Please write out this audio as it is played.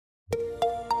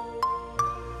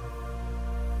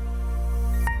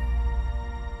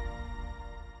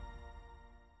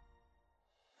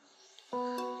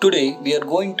Today, we are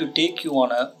going to take you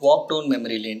on a walk down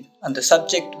memory lane, and the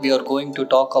subject we are going to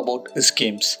talk about is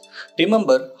games.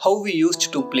 Remember how we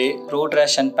used to play Road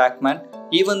Rash and Pac Man,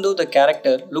 even though the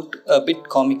character looked a bit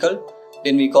comical?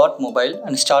 Then we got mobile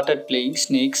and started playing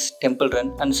Snakes, Temple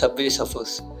Run, and Subway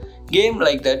Surfers. Game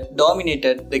like that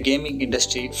dominated the gaming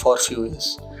industry for few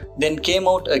years. Then came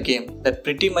out a game that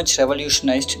pretty much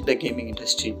revolutionized the gaming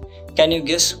industry. Can you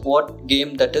guess what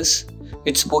game that is?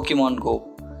 It's Pokemon Go.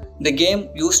 The game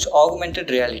used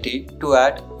augmented reality to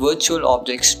add virtual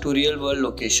objects to real world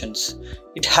locations.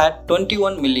 It had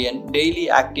 21 million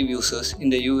daily active users in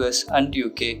the US and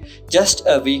UK just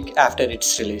a week after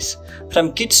its release.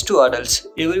 From kids to adults,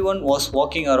 everyone was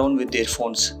walking around with their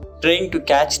phones, trying to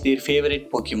catch their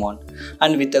favorite Pokemon.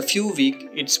 And with a few weeks,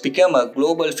 it's become a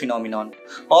global phenomenon.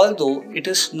 Although it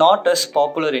is not as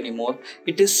popular anymore,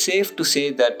 it is safe to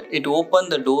say that it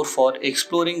opened the door for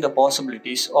exploring the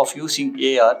possibilities of using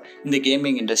AR in the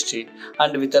gaming industry.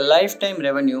 And with a lifetime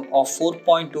revenue of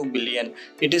 4.2 billion,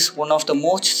 it is one of the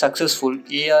most successful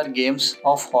AR games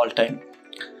of all time.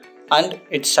 And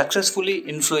it successfully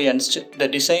influenced the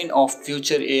design of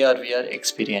future AR/VR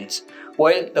experience.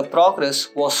 While the progress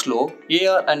was slow,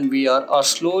 AR and VR are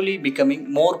slowly becoming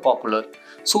more popular.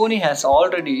 Sony has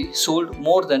already sold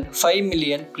more than 5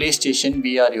 million PlayStation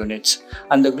VR units,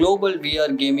 and the global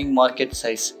VR gaming market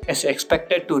size is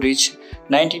expected to reach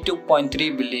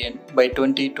 92.3 billion by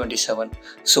 2027.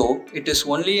 So, it is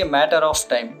only a matter of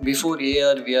time before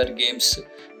AR/VR games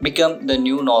become the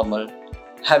new normal.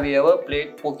 Have you ever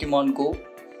played Pokemon Go?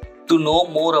 To know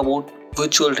more about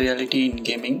virtual reality in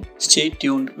gaming, stay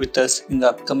tuned with us in the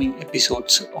upcoming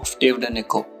episodes of David and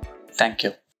Echo. Thank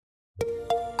you.